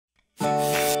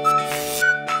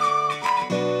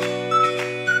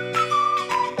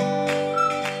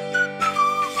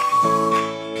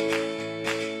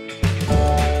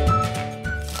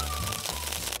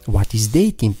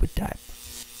date input type?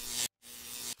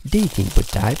 Date input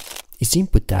type is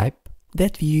input type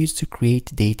that we use to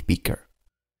create date picker.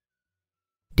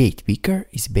 Date picker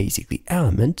is basically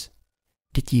element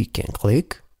that you can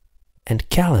click and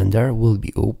calendar will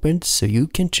be opened so you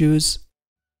can choose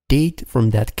date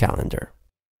from that calendar.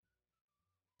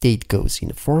 Date goes in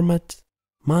the format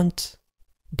month,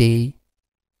 day,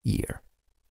 year.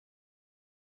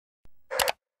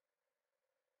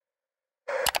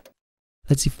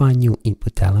 Let's define new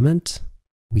input element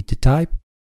with the type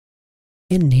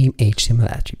and name HTML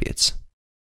attributes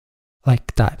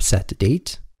like type set to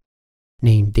date,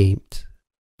 name date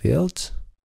field,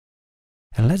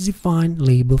 and let's define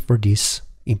label for this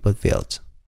input field.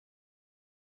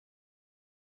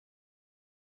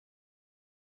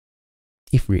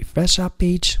 If we refresh our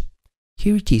page,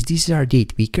 here it is. This is our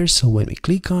date picker, so when we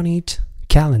click on it,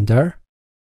 calendar,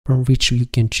 from which you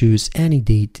can choose any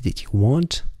date that you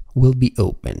want, will be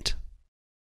opened.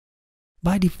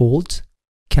 By default,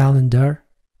 calendar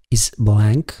is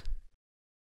blank,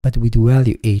 but with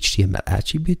value HTML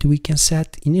attribute, we can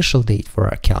set initial date for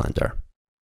our calendar.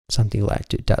 Something like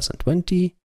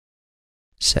 2020,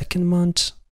 second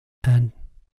month, and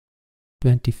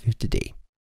 25th day.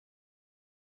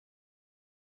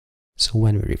 So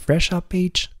when we refresh our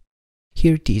page,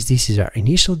 here it is. This is our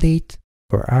initial date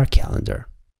for our calendar.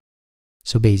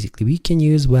 So basically we can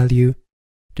use value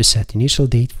to set initial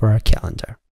date for our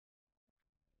calendar.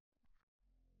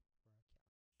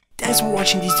 Thanks for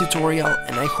watching this tutorial,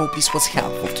 and I hope this was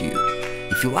helpful to you.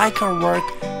 If you like our work,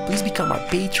 please become our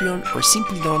Patreon or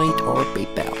simply donate or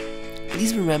PayPal.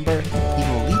 Please remember,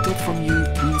 even a little from you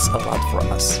means a lot for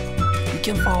us. You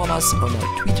can follow us on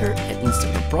our Twitter and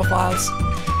Instagram profiles,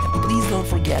 and please don't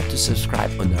forget to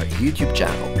subscribe on our YouTube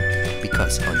channel,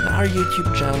 because on our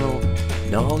YouTube channel,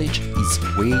 knowledge is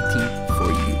waiting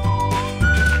for you.